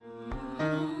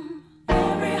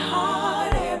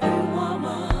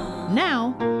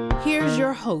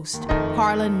host,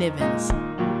 Carla Nivens.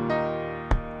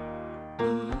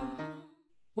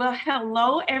 Well,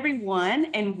 hello, everyone,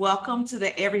 and welcome to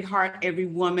the Every Heart, Every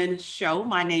Woman show.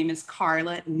 My name is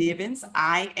Carla Nivens.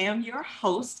 I am your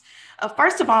host.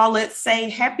 First of all, let's say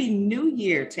Happy New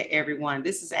Year to everyone.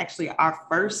 This is actually our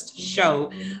first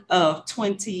show of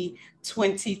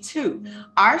 2022.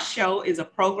 Our show is a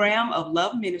program of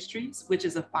Love Ministries, which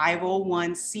is a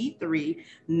 501c3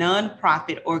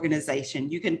 nonprofit organization.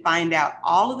 You can find out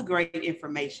all of the great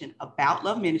information about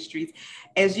Love Ministries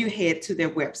as you head to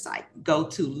their website. Go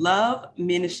to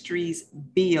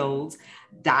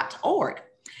loveministriesbuilds.org.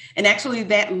 And actually,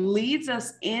 that leads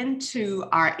us into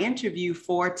our interview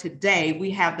for today. We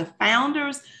have the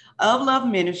founders of Love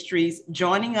Ministries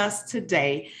joining us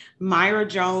today, Myra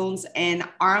Jones and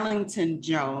Arlington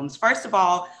Jones. First of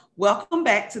all, welcome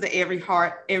back to the Every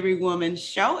Heart, Every Woman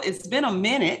show. It's been a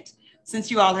minute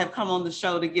since you all have come on the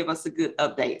show to give us a good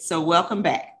update. So welcome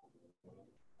back.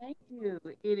 Thank you.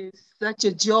 It is such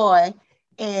a joy,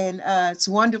 and it's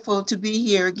wonderful to be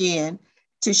here again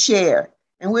to share.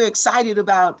 And we're excited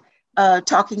about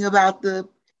talking about the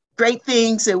great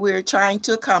things that we're trying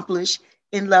to accomplish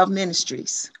in Love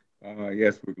Ministries.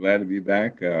 Yes, we're glad to be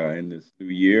back in this new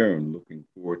year and looking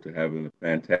forward to having a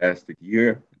fantastic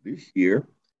year this year.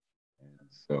 And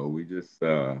so we're just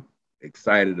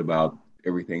excited about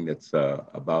everything that's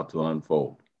about to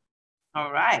unfold.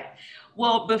 All right.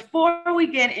 Well, before we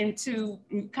get into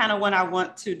kind of what I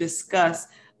want to discuss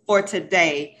for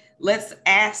today, let's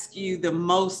ask you the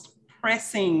most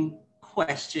pressing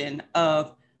question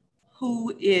of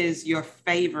who is your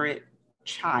favorite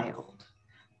child?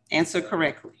 Answer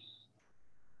correctly.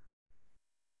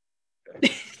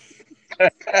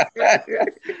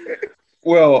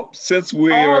 Well, since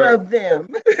we all are of them,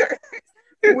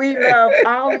 we love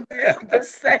all of them the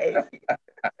same.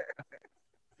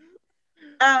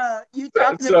 You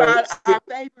talking about our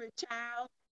favorite child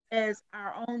as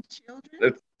our own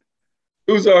children?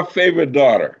 Who's our favorite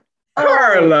daughter?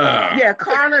 Carla. Yeah,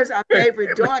 Carla is our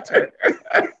favorite daughter.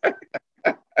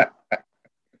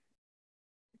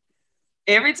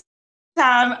 Every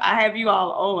time I have you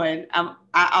all on,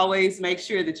 I always make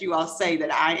sure that you all say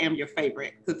that I am your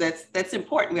favorite, because that's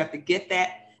important. We have to get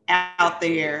that out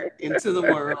there into the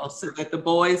world so that the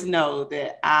boys know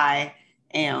that I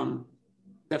am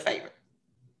the favorite.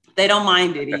 They don't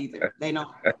mind it either. They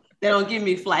don't give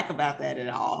me flack about that at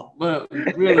all. But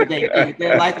really, they do.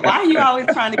 They're like, why are you always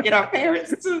trying to get our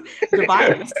parents to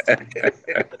divide us?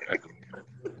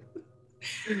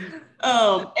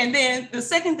 And then the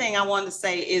second thing I wanted to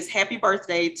say is happy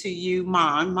birthday to you,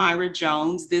 Mom, Myra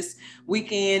Jones. This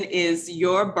weekend is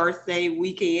your birthday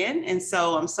weekend. And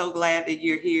so I'm so glad that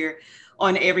you're here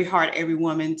on Every Heart, Every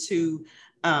Woman to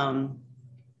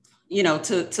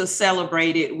to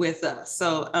celebrate it with us.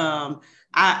 So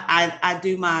I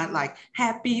do my like,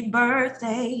 happy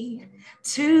birthday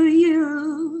to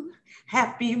you.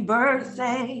 Happy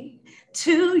birthday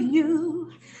to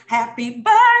you. Happy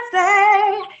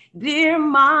birthday, dear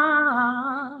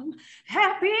Mom.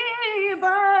 Happy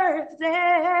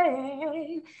birthday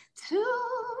to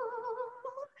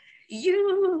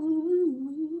you.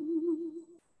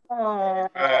 Oh,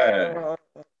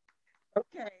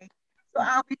 okay. So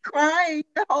I'll be crying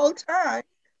the whole time.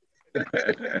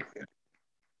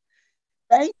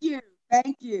 Thank you.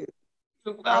 Thank you.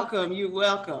 You're welcome. You're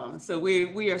welcome. So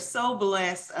we are so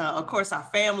blessed. Of course, our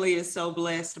family is so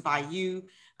blessed by you,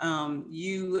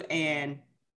 you and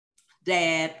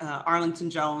Dad, Arlington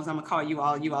Jones. I'm gonna call you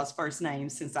all's first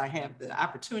names since I have the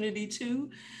opportunity to.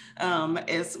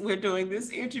 As we're doing this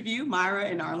interview, Myra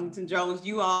and Arlington Jones,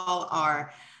 you all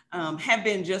are have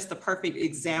been just the perfect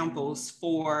examples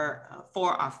for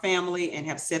our family and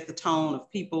have set the tone of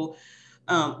people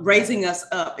raising us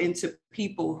up into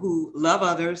people who love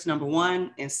others, number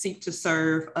one, and seek to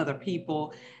serve other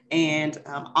people. And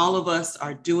all of us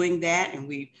are doing that. And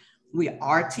we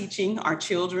are teaching our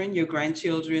children, your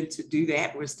grandchildren, to do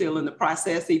that. We're still in the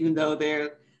process, even though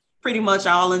they're pretty much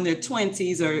all in their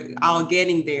 20s or all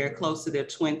getting there close to their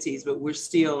 20s, but we're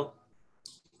still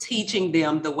teaching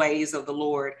them the ways of the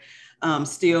Lord,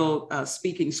 still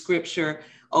speaking scripture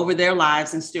over their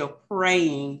lives and still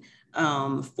praying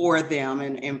for them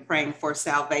and praying for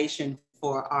salvation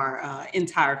for our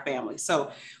entire family.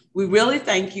 So we really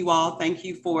thank you all. Thank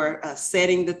you for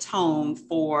setting the tone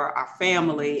for our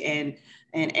family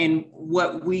and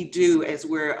what we do as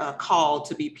we're called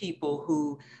to be people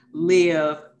who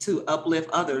live to uplift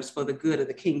others for the good of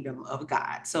the kingdom of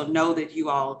God. So know that you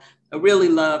all are really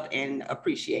loved and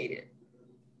appreciated.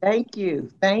 Thank you.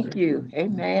 Thank you.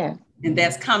 Amen. And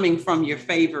that's coming from your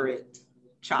favorite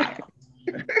child.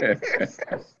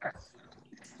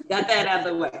 Got that out of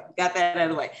the way. Got that out of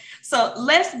the way. So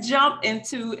let's jump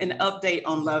into an update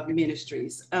on Love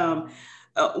Ministries.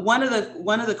 One of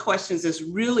the questions that's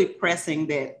really pressing,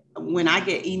 that when I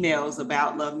get emails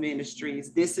about Love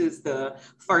Ministries, this is the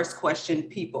first question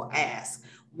people ask.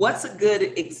 What's a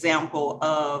good example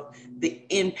of the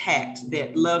impact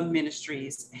that Love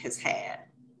Ministries has had?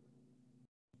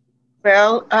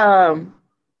 Well,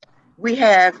 we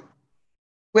have,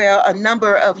 a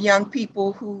number of young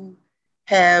people who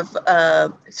have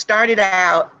started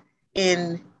out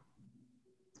in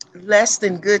less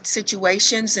than good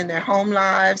situations in their home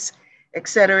lives, et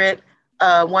cetera.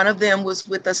 One of them was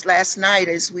with us last night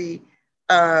as we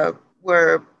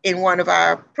were in one of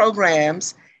our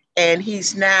programs, and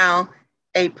he's now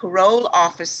a parole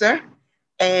officer.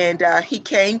 And he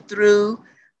came through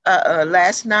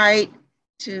last night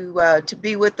to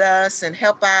be with us and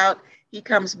help out. He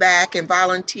comes back and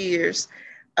volunteers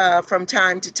from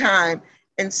time to time.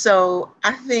 And so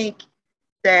I think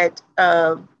that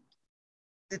the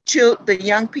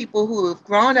young people who have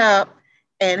grown up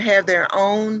and have their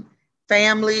own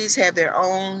families, have their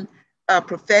own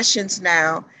professions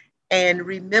now, and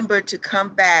remember to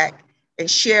come back and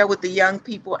share with the young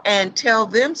people and tell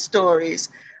them stories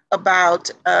about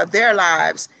their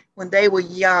lives when they were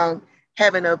young,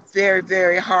 having a very,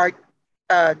 very hard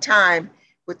time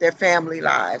with their family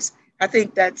lives. I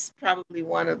think that's probably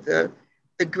one of the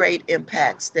great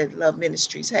impacts that Love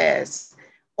Ministries has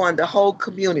on the whole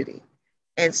community.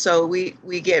 And so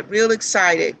we get real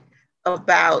excited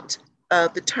about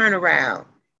the turnaround.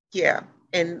 Yeah.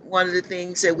 And one of the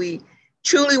things that we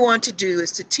truly want to do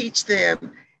is to teach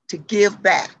them to give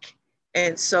back.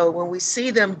 And so when we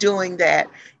see them doing that,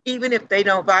 even if they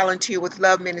don't volunteer with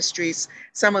Love Ministries,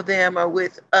 some of them are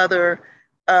with other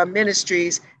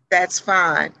ministries, that's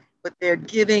fine. But they're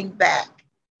giving back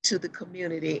to the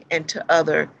community and to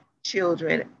other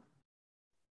children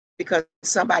because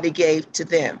somebody gave to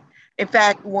them. In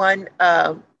fact, one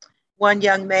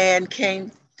young man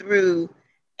came through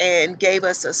and gave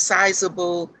us a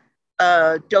sizable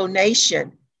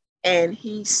donation. And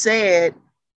he said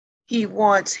he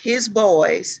wants his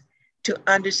boys to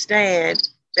understand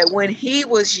that when he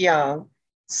was young,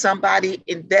 somebody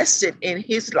invested in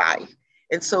his life.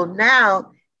 And so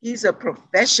now he's a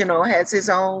professional, has his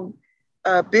own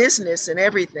business and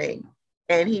everything.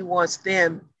 And he wants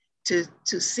them to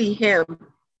see him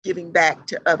giving back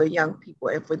to other young people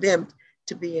and for them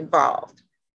to be involved.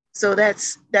 So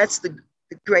that's the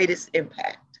greatest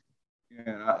impact.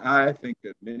 Yeah, I think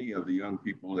that many of the young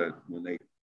people that when they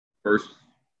first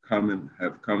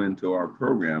have come into our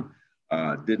program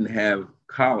didn't have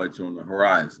college on the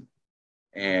horizon.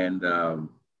 And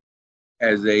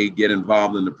as they get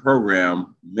involved in the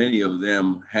program, many of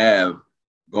them have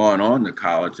gone on to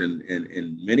college, and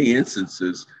in many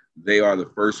instances, they are the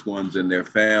first ones in their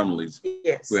families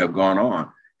Yes. who have gone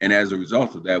on. And as a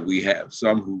result of that, we have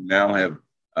some who now have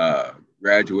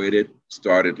graduated,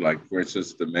 started, like, for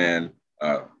instance, the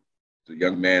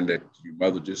young man that your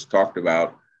mother just talked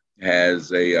about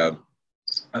has a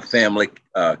family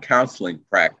counseling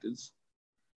practice.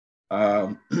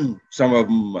 Some of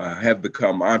them have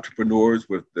become entrepreneurs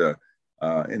in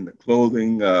the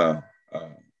clothing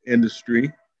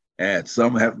industry, and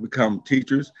some have become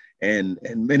teachers. And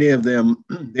many of them,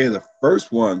 they're the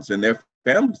first ones in their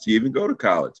families to even go to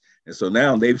college. And so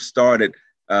now they've started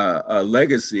a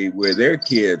legacy where their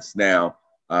kids now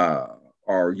are,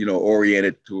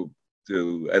 oriented to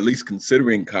at least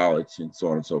considering college and so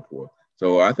on and so forth.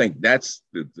 So I think that's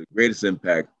the greatest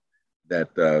impact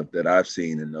that I've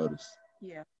seen and noticed.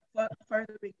 Yeah,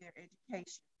 furthering their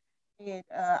education. And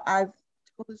I've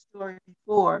told the story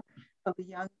before of the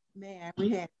young man. We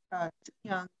had two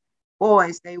young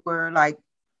boys. They were like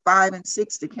 5 and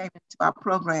 6 that came into our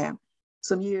program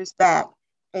some years back.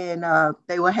 And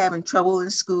they were having trouble in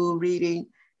school, reading,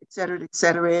 et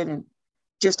cetera, and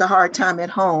just a hard time at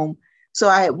home. So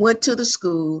I went to the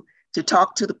school to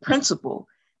talk to the principal.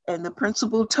 And the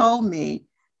principal told me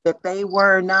that they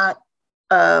were not,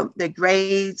 their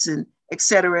grades and et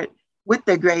cetera, with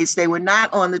their grades, they were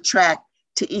not on the track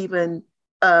to even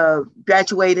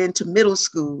graduate into middle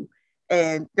school,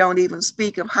 and don't even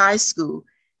speak of high school.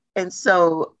 And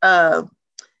so the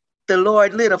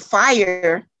Lord lit a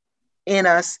fire in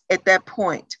us at that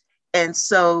point. And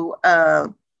so,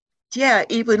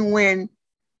 even when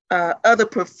other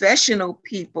professional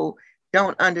people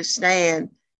don't understand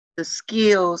the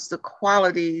skills, the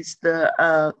qualities,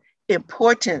 the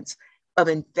importance of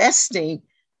investing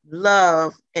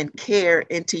love and care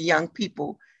into young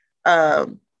people,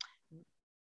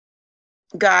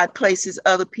 God places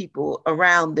other people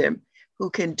around them who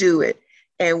can do it.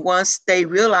 And once they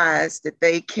realize that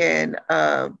they can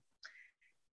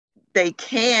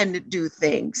do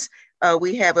things,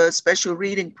 we have a special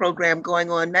reading program going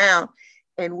on now,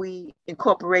 and we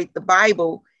incorporate the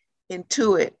Bible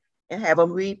into it and have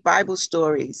them read Bible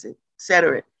stories,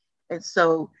 etc. And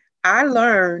so I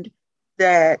learned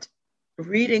that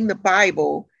reading the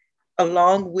Bible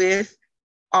along with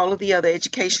all of the other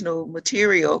educational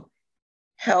material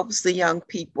helps the young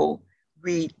people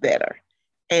read better.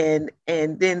 And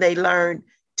then they learn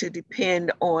to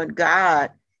depend on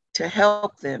God to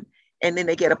help them. And then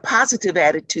they get a positive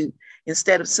attitude.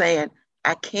 Instead of saying,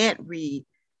 I can't read,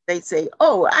 they say,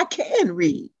 oh, I can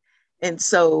read. And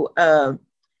so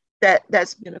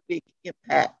that's been a big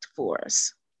impact for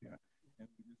us. Yeah, and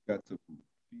we just got some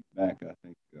feedback. I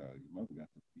think your mother got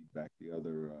some feedback the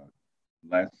other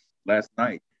last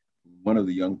night. One of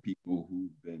the young people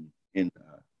who've been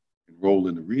enrolled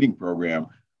in the reading program,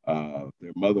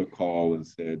 their mother called and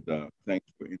said, thanks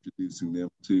for introducing them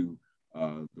to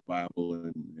the Bible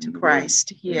and to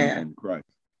Christ. And Christ.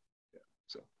 Yeah.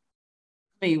 So,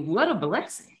 I mean, what a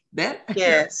blessing. That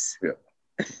yes. Yeah.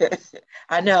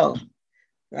 I know.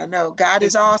 God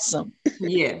is awesome.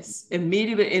 Yes,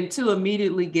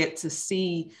 immediately get to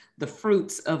see the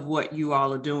fruits of what you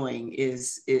all are doing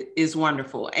is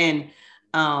wonderful. And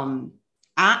I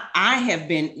have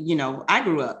been, I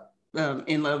grew up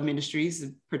in Love Ministries,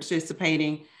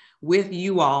 participating with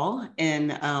you all.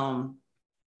 And,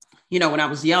 when I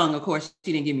was young, of course,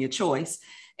 she didn't give me a choice.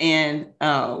 And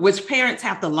which parents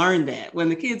have to learn that when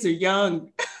the kids are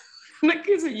young, the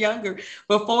kids are younger,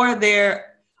 before they're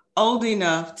old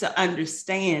enough to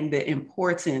understand the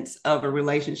importance of a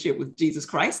relationship with Jesus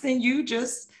Christ, then you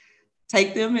just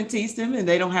take them and teach them and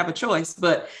they don't have a choice.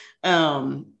 But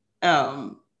I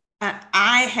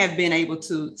have been able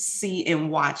to see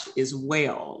and watch as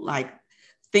well, like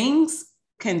things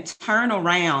can turn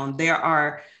around. There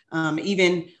are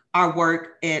even our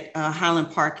work at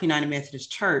Highland Park United Methodist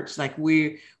Church, like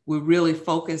we're really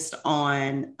focused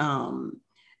on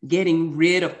getting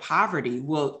rid of poverty.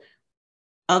 Well,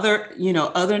 other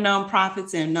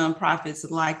nonprofits and nonprofits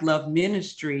like Love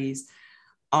Ministries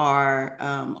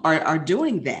are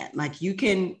doing that. Like you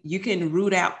can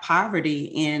root out poverty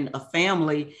in a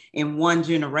family in one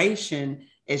generation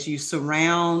as you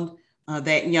surround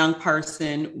that young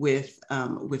person with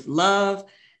love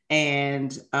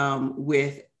and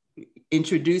with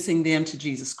introducing them to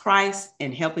Jesus Christ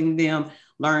and helping them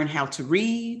learn how to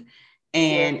read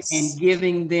and Yes. and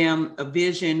giving them a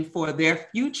vision for their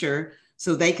future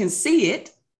so they can see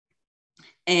it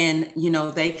and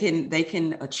they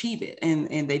can achieve it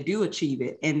and they do achieve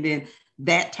it, and then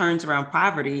that turns around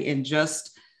poverty in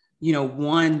just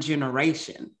one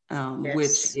generation, Yes.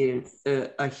 which is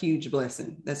a huge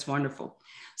blessing. That's wonderful.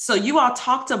 So you all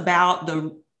talked about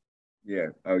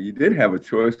you did have a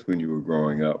choice when you were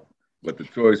growing up, but the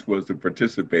choice was to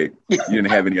participate. You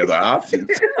didn't have any other options.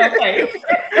 Okay.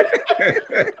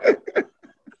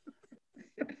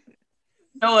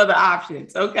 No other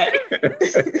options. Okay.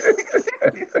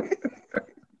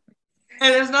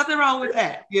 And there's nothing wrong with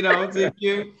that.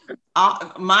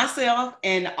 Myself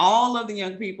and all of the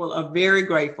young people are very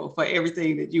grateful for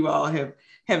everything that you all have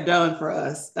done for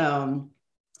us.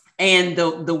 And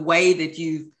the way that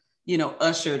you've,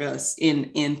 ushered us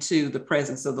into the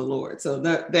presence of the Lord. So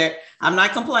that I'm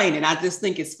not complaining. I just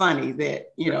think it's funny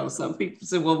that, some people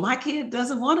say, well, my kid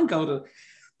doesn't want to go to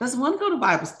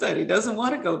Bible study, doesn't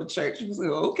want to go to church. You say,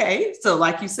 well, okay. So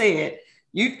like you said,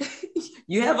 you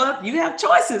have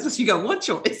choices, but you got one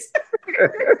choice.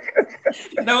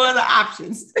 No other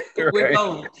options. Right. We're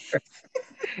going.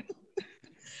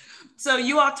 So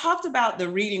you all talked about the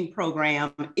reading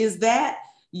program. Is that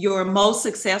your most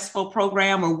successful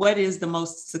program, or what is the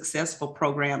most successful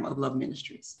program of Love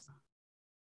Ministries?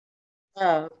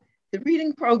 The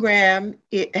reading program,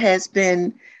 it has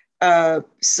been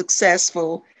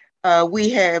successful.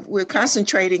 We're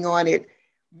concentrating on it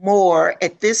more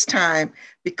at this time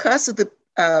because of the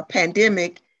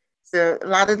pandemic. A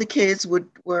lot of the kids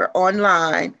were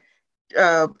online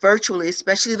virtually,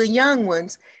 especially the young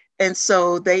ones, and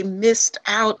so they missed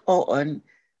out on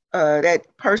that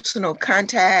personal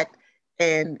contact.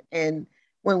 And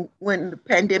when the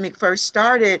pandemic first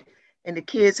started and the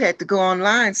kids had to go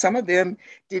online, some of them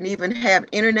didn't even have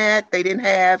internet. They didn't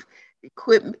have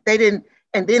equipment.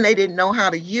 And then they didn't know how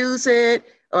to use it,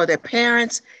 or their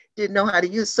parents didn't know how to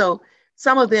use it. So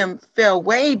some of them fell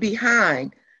way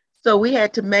behind. So we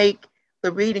had to make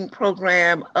the reading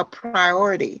program a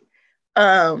priority.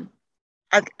 I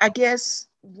guess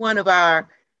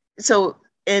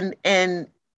and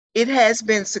it has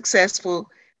been successful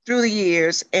through the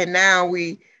years. And now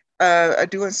we are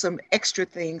doing some extra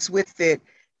things with it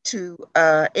to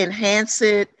enhance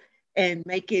it and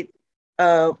make it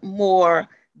more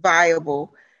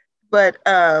viable. But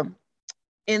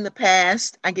in the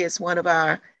past, I guess one of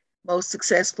our most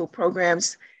successful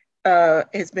programs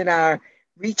has been our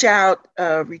Reach Out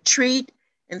retreat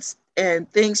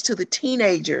and things to the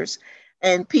teenagers.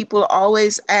 And people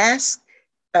always ask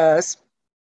us,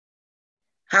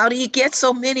 how do you get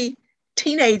so many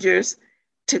teenagers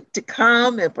to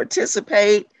come and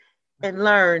participate and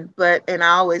learn? And I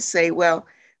always say, well,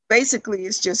 basically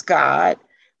it's just God.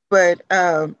 But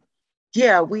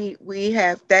yeah, we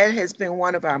have, that has been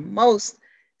one of our most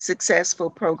successful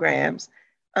programs.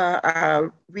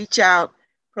 Our Reach Out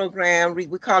program, we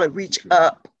call it Reach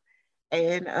Up,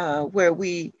 and where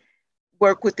we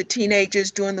work with the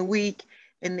teenagers during the week,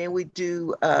 and then we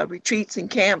do retreats and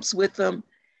camps with them,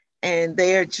 and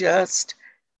they're just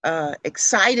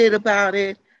excited about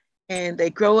it, and they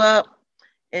grow up,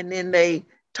 and then they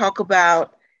talk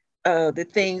about the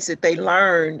things that they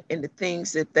learned and the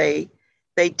things that they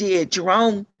did.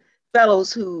 Jerome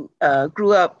Fellows, who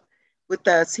grew up with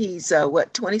us, he's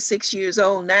 26 years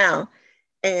old now,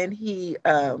 and he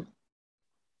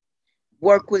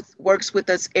works with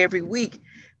us every week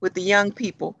with the young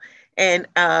people, and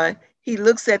he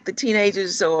looks at the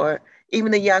teenagers or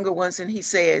even the younger ones, and he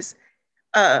says,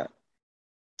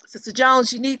 Sister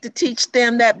Jones, you need to teach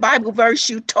them that Bible verse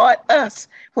you taught us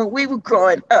when we were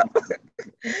growing up.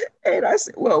 And I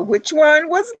said, well, which one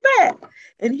was that?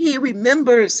 And he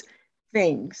remembers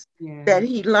things that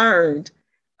he learned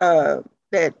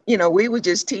that, we were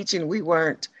just teaching. We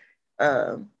weren't,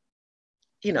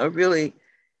 really,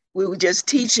 we were just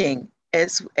teaching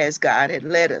as God had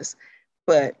led us.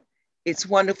 But it's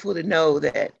wonderful to know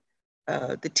that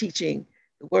the teaching,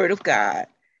 the word of God,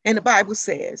 and the Bible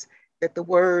says that the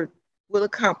word will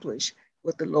accomplish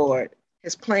what the Lord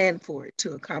has planned for it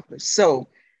to accomplish. So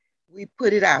we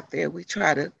put it out there. We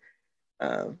try to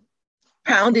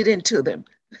pound it into them.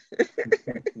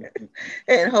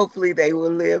 And hopefully they will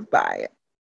live by it.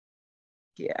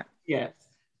 Yeah. Yes.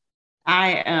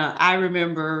 I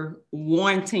remember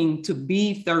wanting to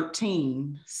be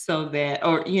 13 so that,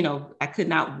 I could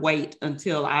not wait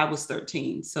until I was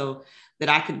 13 so that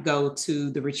I could go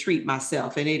to the retreat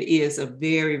myself. And it is a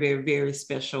very, very, very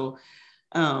special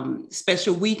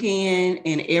weekend,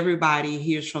 and everybody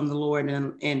hears from the Lord.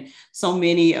 And so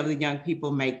many of the young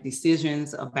people make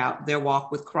decisions about their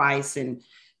walk with Christ. And,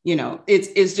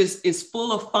 it's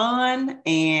full of fun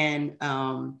and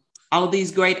all of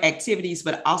these great activities,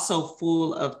 but also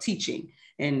full of teaching.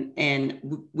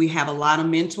 And we have a lot of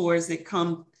mentors that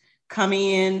come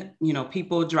in,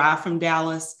 people drive from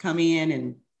Dallas, come in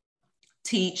and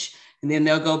teach, and then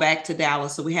they'll go back to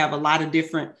Dallas. So we have a lot of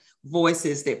different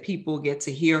voices that people get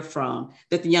to hear from,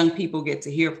 that the young people get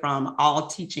to hear from, all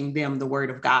teaching them the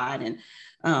word of God. And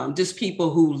just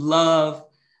people who love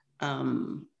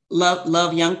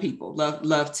young people,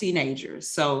 love teenagers.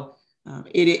 So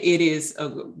it is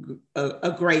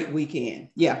a great weekend.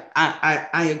 Yeah,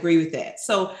 I agree with that.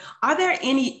 So are there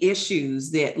any issues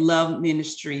that Love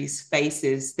Ministries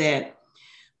faces that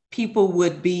people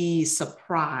would be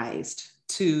surprised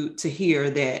to hear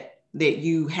that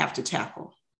you have to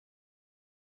tackle?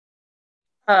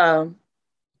 I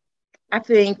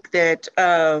think that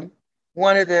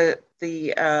one of the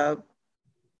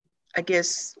I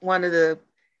guess one of the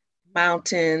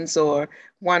mountains or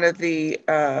one of the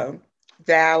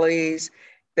valleys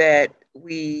that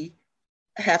we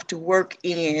have to work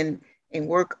in and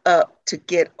work up to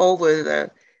get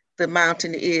over the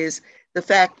mountain is the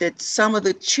fact that some of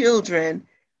the children,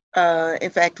 in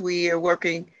fact, we are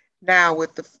working now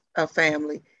with the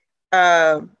family,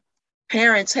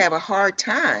 parents have a hard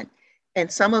time,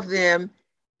 and some of them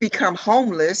become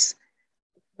homeless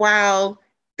while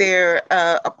they're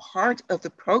a part of the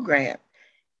program.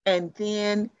 And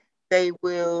then they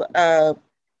will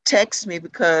text me,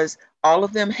 because all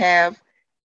of them have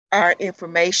our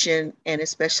information, and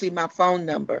especially my phone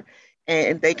number,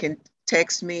 and they can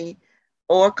text me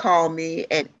or call me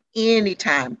at any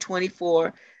time,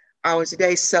 24 hours a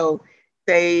day. So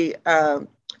they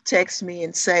text me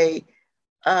and say,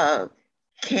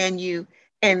 can you,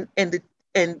 and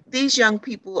these young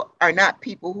people are not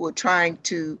people who are trying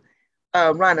to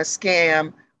run a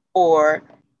scam or,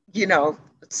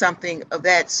 something of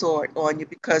that sort on you,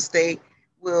 because they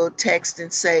will text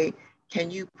and say,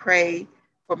 can you pray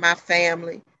for my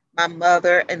family, my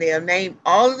mother, and they'll name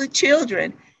all of the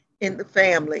children in the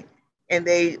family. And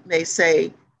they may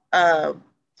say,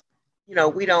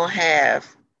 we don't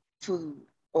have food,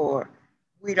 or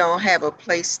we don't have a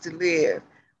place to live,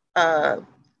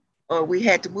 or we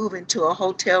had to move into a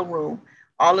hotel room.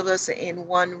 All of us are in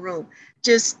one room,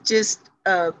 just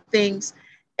things.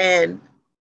 And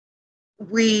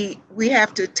we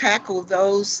have to tackle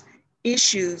those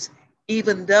issues,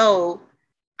 even though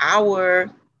our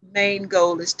main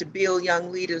goal is to build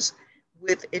young leaders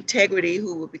with integrity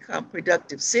who will become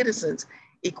productive citizens,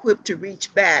 equipped to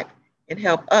reach back and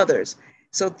help others.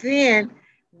 So then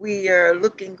we are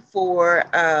looking for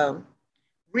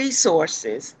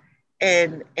resources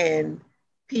and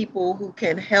people who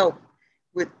can help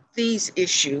with these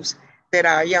issues that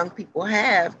our young people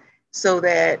have, so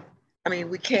that, I mean,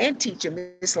 we can teach them.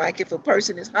 It's like if a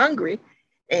person is hungry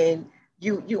and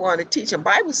you want to teach them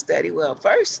Bible study, well,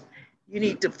 first you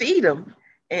need to feed them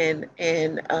and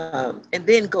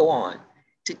then go on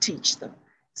to teach them.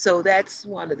 So that's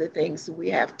one of the things that we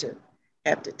have to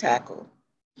tackle.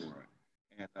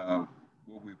 Right. And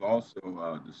what we've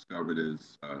also discovered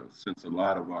is since a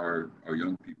lot of our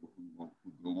young people who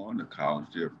go on to college,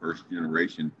 they're first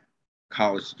generation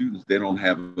college students, they don't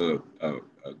have a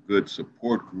good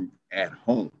support group at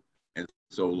home. And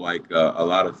so like a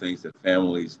lot of things that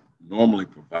families normally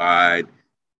provide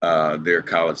their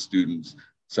college students,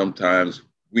 sometimes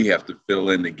we have to fill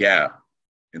in the gap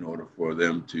in order for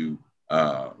them to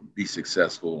be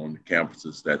successful on the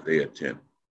campuses that they attend.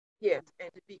 Yes,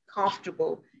 and to be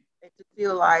comfortable and to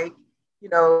feel like, you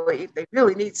know, if they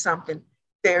really need something,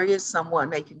 there is someone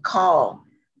they can call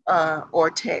or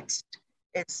text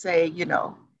and say, you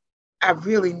know, I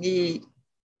really need,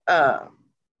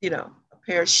 you know, a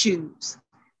pair of shoes.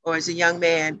 Or as a young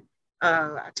man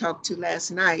I talked to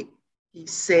last night, he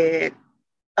said,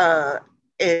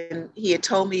 and he had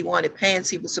told me he wanted pants.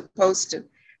 He was supposed to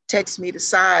text me the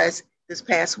size this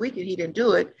past week and he didn't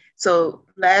do it. So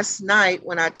last night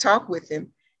when I talked with him,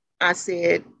 I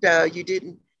said, you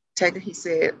didn't text. He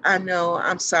said, I know,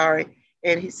 I'm sorry.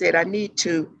 And he said, I need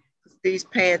to, these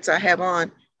pants I have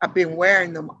on, I've been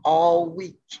wearing them all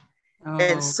week. Oh,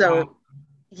 and so, wow.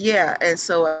 Yeah. And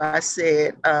so I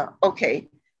said, okay.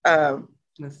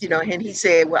 You know, and he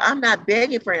said, well, I'm not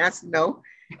begging for it. I said, no,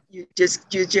 you're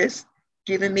just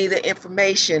giving me the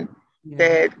information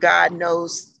that God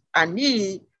knows I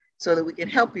need so that we can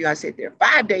help you. I said, there are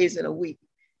 5 days in a week.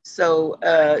 So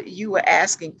you were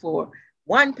asking for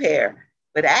one pair,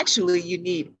 but actually you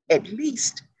need at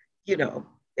least, you know,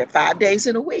 there are 5 days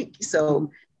in a week.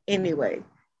 So anyway,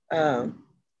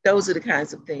 those are the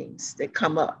kinds of things that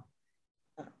come up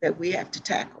that we have to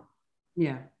tackle.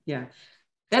 Yeah, yeah.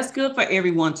 That's good for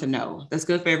everyone to know. That's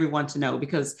good for everyone to know,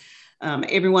 because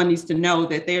everyone needs to know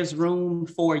that there's room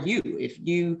for you. If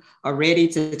you are ready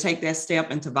to take that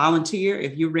step and to volunteer,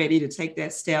 if you're ready to take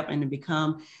that step and to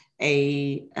become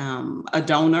a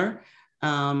donor,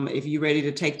 if you're ready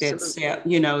to take that step,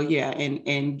 you know,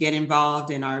 and get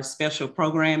involved in our special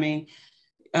programming,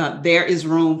 there is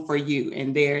room for you,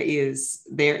 and there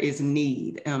is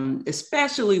need,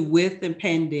 especially with the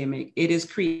pandemic. It has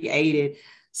created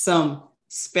some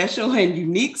special and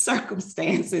unique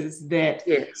circumstances that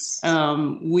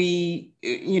we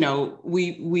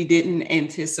didn't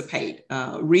anticipate.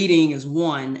 Reading is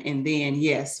one, and then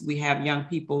yes, we have young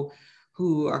people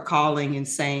who are calling and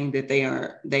saying that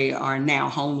they are now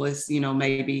homeless. You know,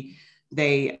 maybe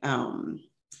they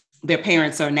their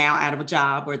parents are now out of a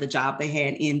job, or the job they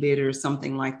had ended, or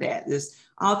something like that. There's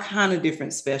all kind of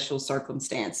different special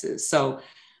circumstances. So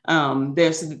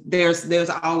there's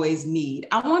always need.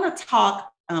 I want to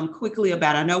talk quickly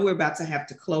about, I know we're about to have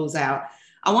to close out.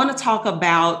 I want to talk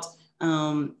about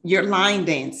your line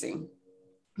dancing,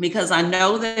 because I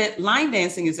know that line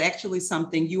dancing is actually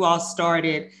something you all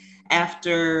started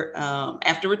after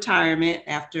retirement,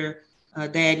 after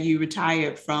Dad, you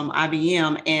retired from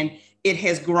IBM, and it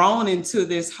has grown into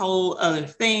this whole other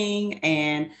thing.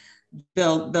 And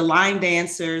the line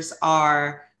dancers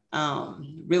are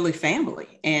really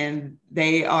family, and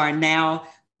they are now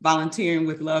volunteering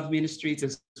with Love Ministries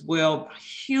as well,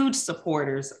 huge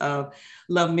supporters of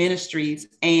Love Ministries.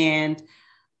 And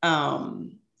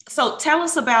so tell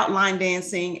us about line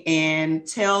dancing, and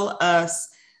tell us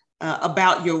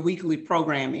about your weekly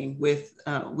programming with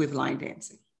line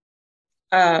dancing.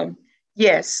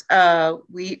 Yes,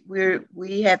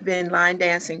 we have been line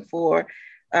dancing for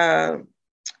a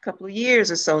couple of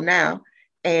years or so now,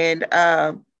 and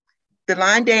the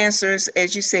line dancers,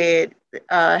 as you said,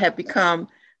 have become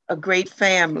a great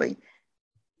family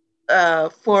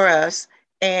for us,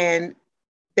 and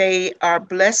they are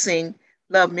blessing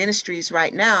Love Ministries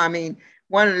right now. I mean,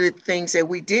 one of the things that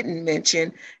we didn't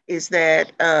mention is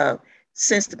that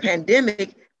since the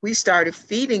pandemic, we started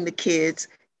feeding the kids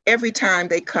every time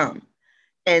they come.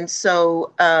 And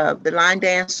so the line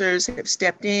dancers have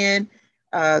stepped in,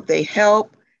 they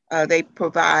help, they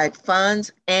provide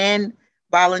funds and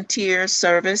volunteer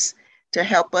service to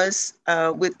help us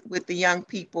with the young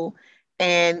people,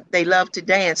 and they love to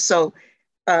dance. So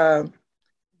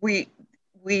we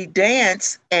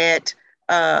dance at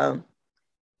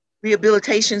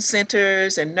rehabilitation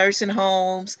centers and nursing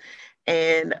homes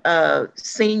and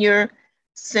senior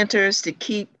centers to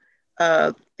keep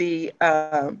the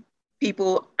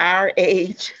people our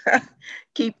age,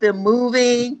 keep them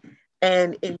moving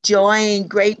and enjoying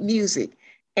great music.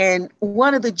 And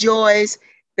one of the joys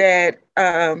that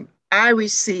I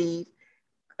receive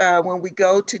when we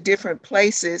go to different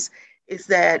places is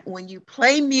that when you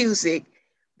play music,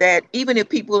 that even if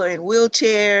people are in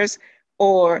wheelchairs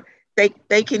or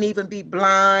they can even be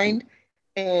blind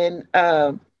and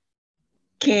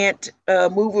can't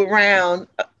move around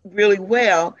really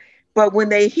well, but when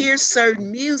they hear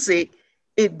certain music,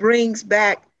 it brings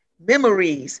back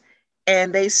memories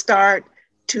and they start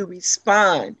to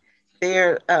respond.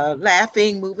 They're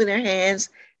laughing, moving their hands,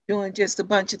 doing just a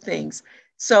bunch of things.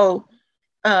 So,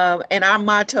 and our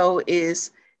motto is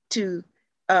to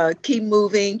keep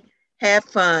moving, have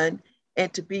fun,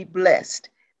 and to be blessed,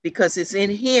 because it's in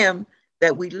Him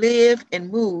that we live and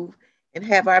move and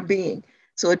have our being.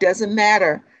 So it doesn't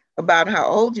matter about how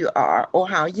old you are or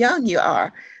how young you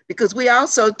are, because we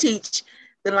also teach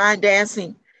the line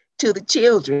dancing to the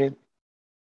children.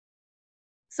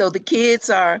 So the kids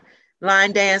are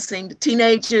line dancing, the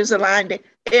teenagers are line dancing,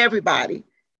 everybody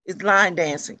is line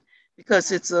dancing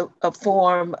because it's a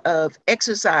form of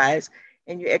exercise,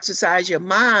 and you exercise your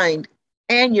mind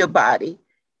and your body,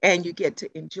 and you get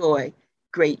to enjoy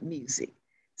great music.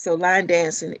 So line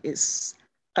dancing is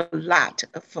a lot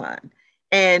of fun.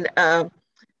 And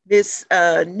Miss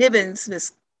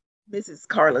Nivens, Mrs.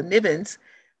 Carla Nivens,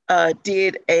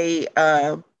 did a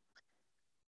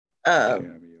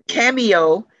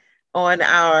cameo on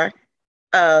our,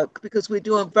 because we're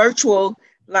doing virtual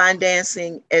line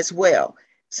dancing as well.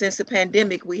 Since the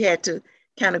pandemic, we had to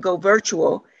kind of go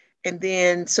virtual. And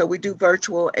then, so we do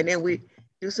virtual and then we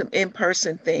do some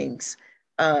in-person things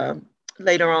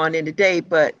later on in the day.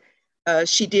 But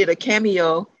she did a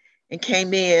cameo and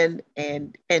came in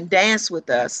and danced with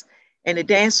us. And the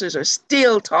dancers are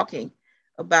still talking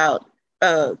about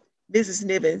Mrs.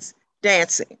 Nivens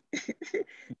dancing.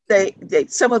 they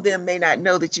some of them may not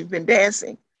know that you've been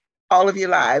dancing all of your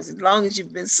lives. As long as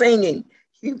you've been singing,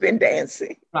 you've been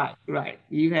dancing. Right.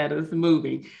 You had us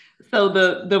moving. So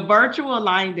the virtual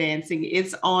line dancing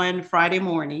is on Friday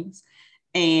mornings,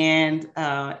 and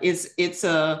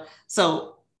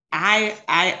so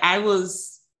I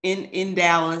was in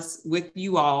Dallas with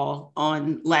you all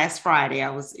on last Friday. I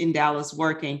was in Dallas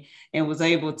working and was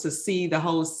able to see the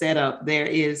whole setup. It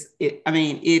is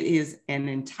an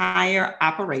entire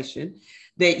operation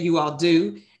that you all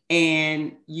do.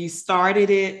 And you started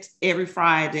it every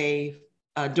Friday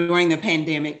during the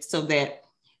pandemic so that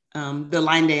the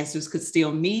line dancers could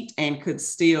still meet and could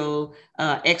still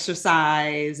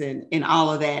exercise and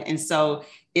all of that. And so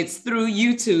it's through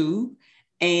YouTube,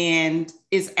 and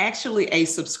it's actually a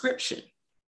subscription,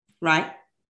 right?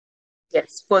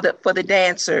 Yes, for the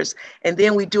dancers. And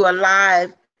then we do a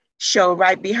live show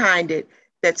right behind it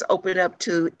that's open up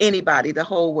to anybody, the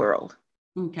whole world.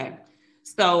 Okay.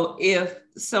 So if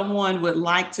someone would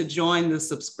like to join the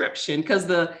subscription, because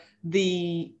the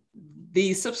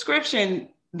subscription,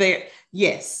 they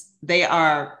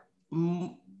are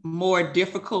more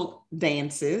difficult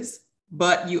dances,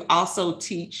 but you also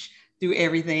teach through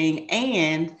everything,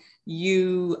 and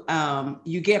you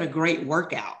get a great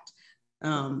workout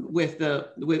with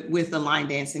the line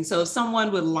dancing. So if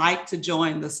someone would like to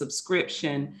join the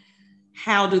subscription,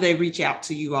 how do they reach out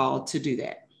to you all to do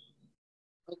that?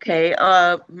 Okay,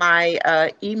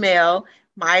 my email,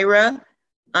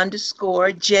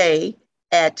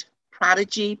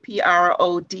 Myra_J@prodigy,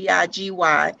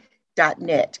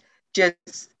 PRODIGY.net.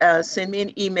 Just send me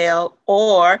an email,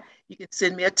 or you can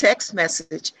send me a text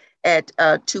message at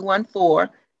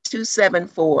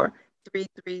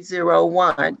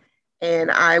 214-274-3301.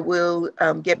 And I will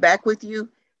get back with you,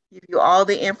 give you all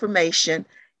the information.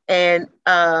 And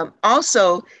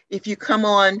also, if you come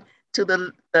on to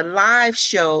the live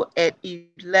show at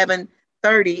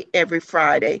 11:30 every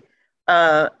Friday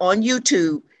on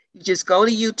YouTube, you just go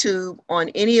to YouTube on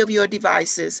any of your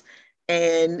devices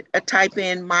and type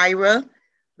in Myra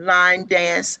Line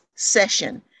Dance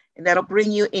Session, and that'll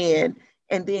bring you in.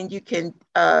 And then you can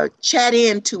chat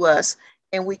in to us,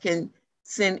 and we can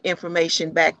send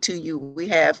information back to you. We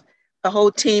have a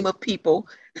whole team of people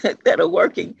that are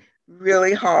working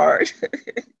really hard.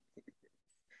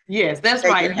 Yes, that's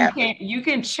right. You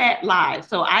can chat live.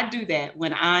 So I do that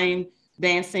when I'm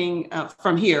dancing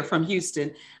from here, from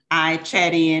Houston. I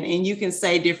chat in, and you can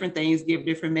say different things, give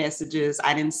different messages.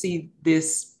 I didn't see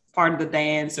this part of the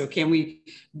dance, or can we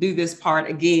do this part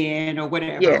again, or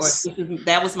whatever, Yes. or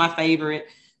that was my favorite,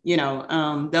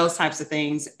 those types of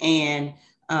things. And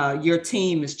your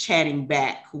team is chatting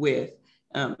back with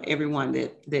everyone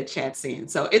that chats in.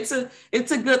 So it's a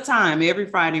good time every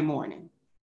Friday morning.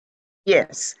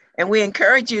 Yes. And we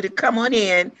encourage you to come on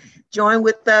in, join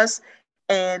with us,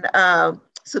 and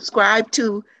subscribe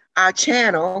to our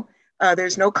channel.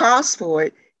 There's no cost for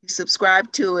it. You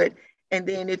subscribe to it. And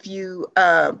then if you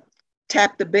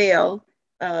tap the bell,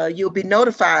 you'll be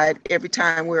notified every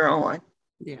time we're on.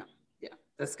 Yeah,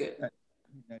 that's good. That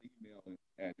email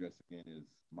address again is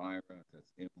Myra,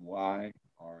 that's MYRA_J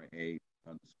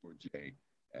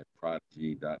at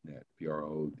prodigy.net,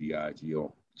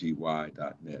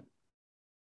 PRODIGY.net.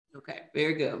 Okay,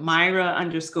 very good.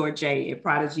 Myra_J at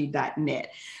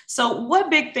prodigy.net. So what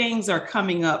big things are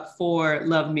coming up for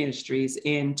Love Ministries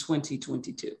in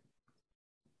 2022?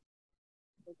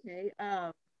 Okay,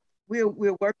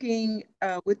 we're working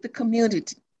with the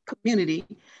community,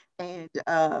 and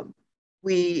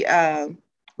we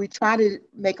try to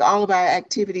make all of our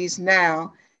activities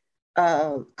now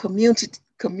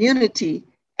community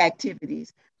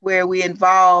activities where we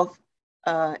involve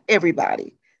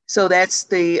everybody. So that's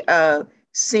the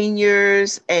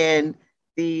seniors and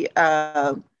the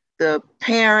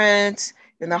parents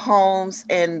in the homes,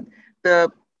 and the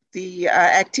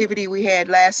activity we had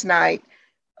last night.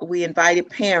 We invited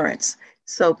parents,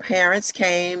 so parents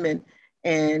came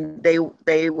and they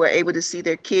were able to see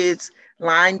their kids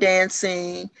line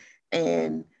dancing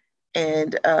and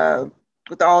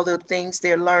with all the things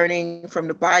they're learning from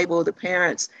the Bible. The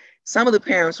parents, some of the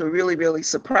parents were really, really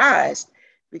surprised,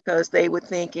 because they were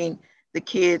thinking the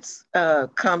kids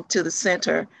come to the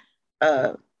center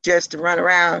just to run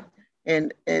around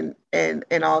and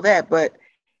all that, but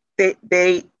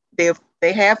they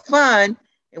have fun,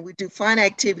 and we do fun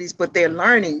activities, but they're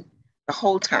learning the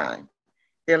whole time.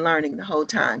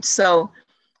 So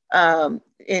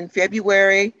in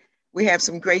February, we have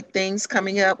some great things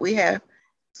coming up. We have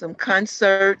some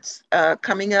concerts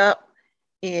coming up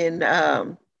in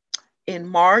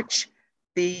March.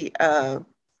 The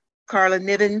Carla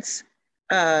Nivens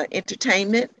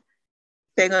Entertainment,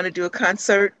 they're going to do a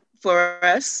concert for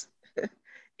us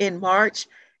in March.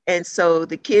 And so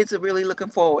the kids are really looking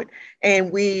forward.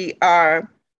 And we're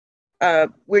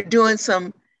doing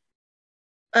some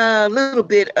little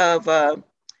bit of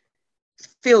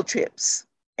field trips.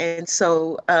 And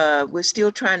so we're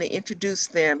still trying to introduce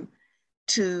them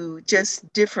to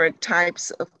just different types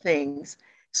of things,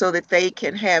 so that they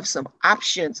can have some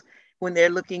options when they're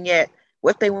looking at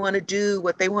what they want to do,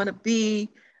 what they want to be.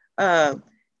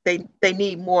 They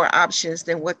need more options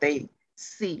than what they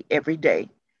see every day.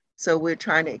 So we're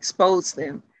trying to expose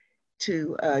them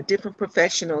to different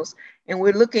professionals, and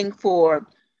we're looking for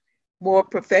more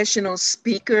professional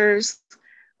speakers,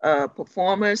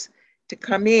 performers to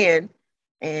come in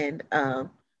and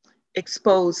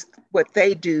expose what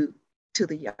they do to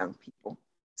the young people.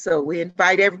 So we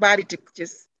invite everybody to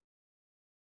just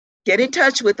get in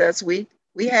touch with us. We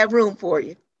have room for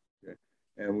you.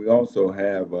 And we also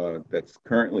have, that's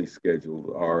currently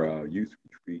scheduled, our youth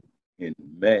retreat in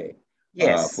May.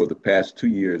 Yes. For the past 2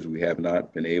 years, we have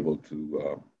not been able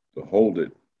to hold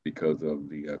it because of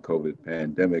the COVID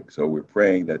pandemic. So we're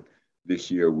praying that this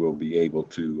year we'll be able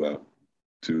to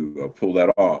pull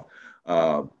that off.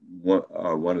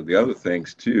 One of the other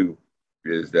things too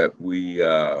is that we,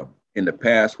 in the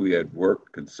past, we had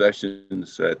worked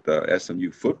concessions at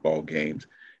SMU football games,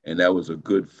 and that was a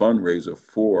good fundraiser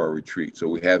for our retreat. So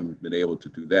we haven't been able to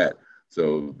do that.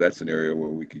 So that's an area where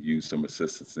we could use some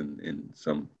assistance in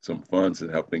some funds in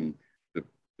helping to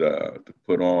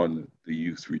put on the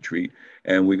youth retreat.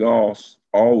 And we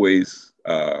always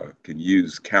can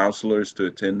use counselors to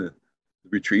attend the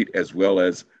retreat, as well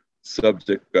as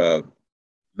subject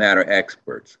matter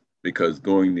experts, because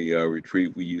during the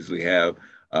retreat, we usually have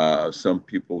some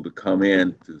people to come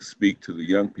in to speak to the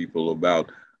young people about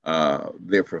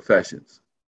their professions.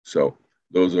 So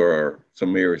those are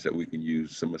some areas that we can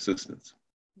use some assistance.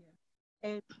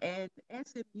 Yeah. And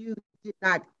SMU did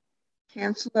not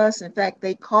cancel us. In fact,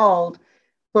 they called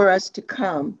for us to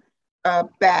come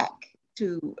back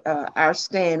to our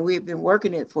stand. We've been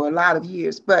working it for a lot of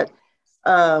years, but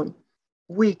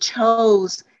we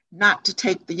chose not to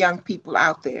take the young people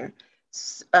out there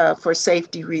for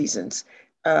safety reasons.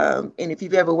 And if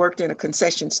you've ever worked in a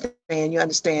concession stand, you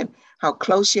understand how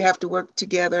close you have to work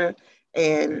together,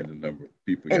 and the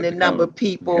number of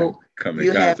people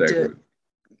you have to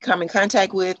come in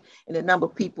contact with, and the number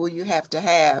of people you have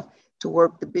to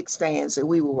work the big stands that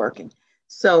we were working.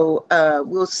 So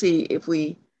we'll see if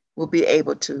we will be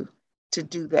able to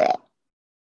do that.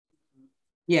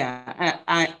 Yeah,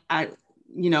 I'm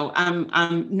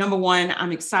number one,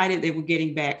 I'm excited that we're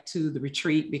getting back to the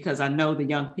retreat because I know the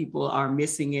young people are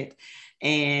missing it.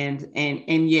 And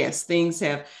yes,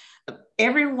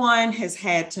 everyone has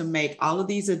had to make all of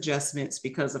these adjustments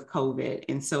because of COVID.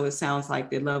 And so it sounds like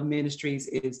the Love Ministries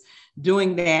is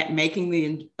doing that, making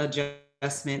the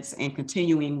adjustments and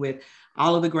continuing with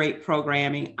all of the great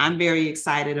programming. I'm very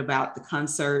excited about the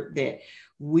concert that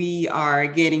we are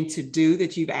getting to do,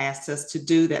 that you've asked us to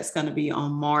do. That's going to be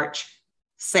on March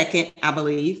 2nd, I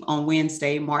believe, on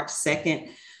Wednesday, March 2nd.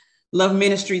 Love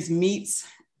Ministries meets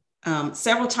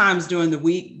several times during the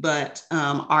week, but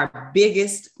our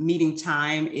biggest meeting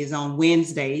time is on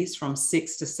Wednesdays from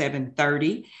 6 to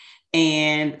 7:30.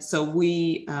 And so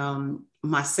we,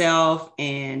 myself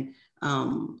and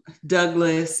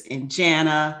Douglas and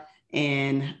Jana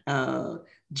and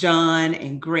John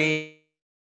and Greg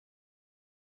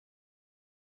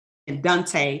and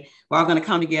Dante, we're all going to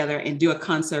come together and do a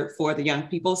concert for the young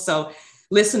people. So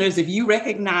listeners, if you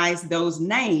recognize those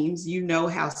names, you know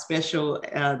how special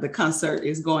the concert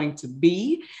is going to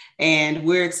be. And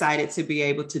we're excited to be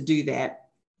able to do that.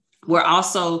 We're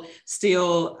also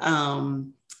still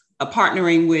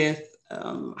partnering with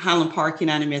Highland Park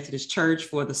United Methodist Church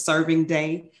for the Serving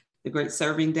Day, the Great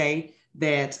Serving Day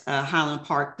that Highland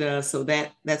Park does. So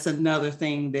that's another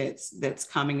thing that's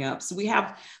coming up. So we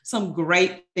have some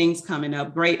great things coming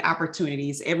up, great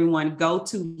opportunities. Everyone go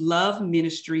to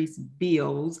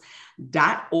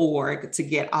loveministriesbuilds.org to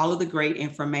get all of the great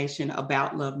information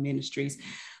about Love Ministries.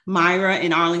 Myra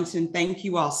and Arlington, thank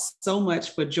you all so much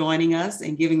for joining us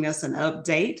and giving us an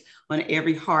update on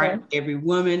Every Heart, Every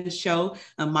Woman show.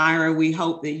 Myra, we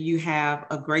hope that you have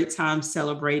a great time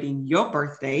celebrating your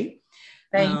birthday.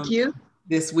 Thank you.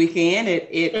 This weekend.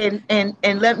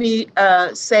 And let me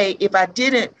say, if I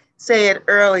didn't say it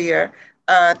earlier,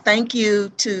 thank you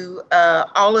to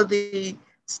all of the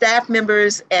staff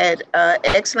members at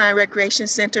X-Line Recreation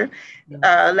Center.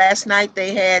 Last night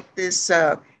they had this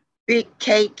big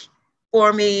cake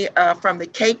for me from the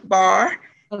cake bar.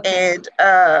 Okay. And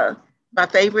my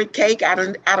favorite cake, I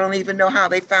don't even know how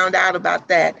they found out about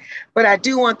that. But I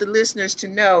do want the listeners to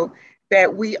know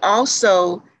that we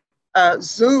also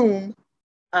Zoom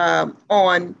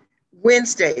on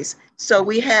Wednesdays. So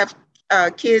we have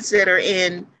kids that are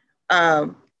in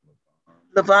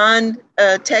Lavon,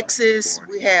 Texas.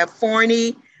 We have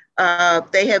Forney.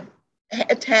 They have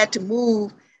had to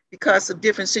move because of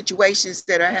different situations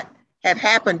that have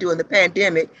happened during the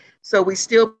pandemic. So we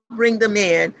still bring them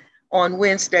in on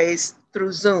Wednesdays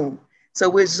through Zoom. So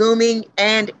we're Zooming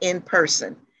and in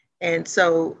person. And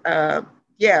so,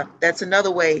 yeah, that's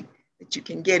another way that you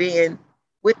can get in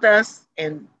with us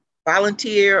and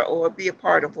volunteer or be a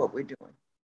part of what we're doing.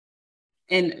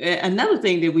 And another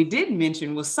thing that we didn't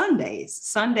mention was Sundays.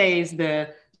 Sundays,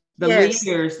 the Yes.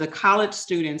 leaders, the college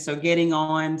students are getting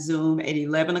on Zoom at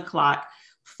 11 o'clock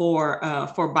for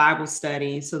Bible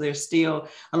study. So there's still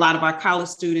a lot of our college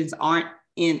students aren't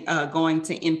going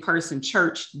to in-person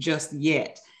church just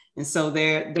yet. And so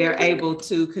they're able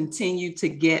to continue to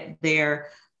get their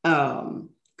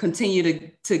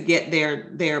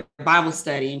their Bible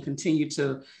study and continue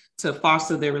to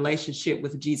foster their relationship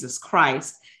with Jesus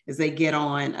Christ as they get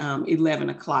on 11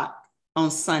 o'clock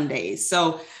on Sundays.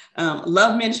 So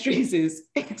Love Ministries is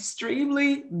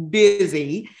extremely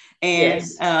busy. And,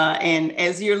 Yes. And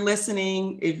as you're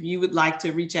listening, if you would like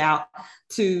to reach out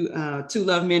to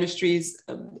Love Ministries,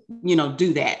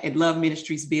 do that at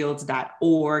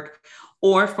loveministriesbuilds.org,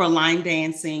 or for line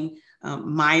dancing,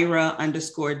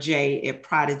 Myra_J at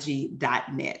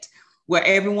prodigy.net. Where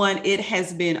everyone, it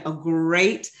has been a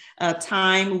great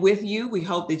time with you. We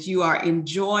hope that you are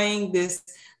enjoying this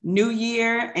new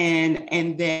year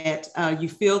and that you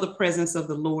feel the presence of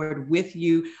the Lord with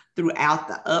you throughout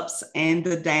the ups and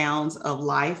the downs of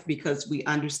life, because we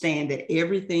understand that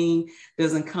everything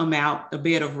doesn't come out a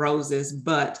bed of roses,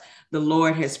 but the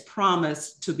Lord has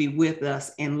promised to be with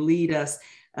us and lead us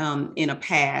in a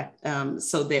path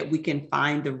so that we can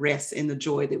find the rest and the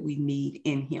joy that we need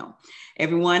in Him.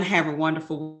 Everyone, have a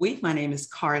wonderful week. My name is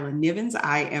Carla Nivens.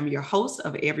 I am your host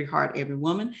of Every Heart, Every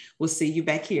Woman. We'll see you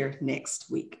back here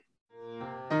next week.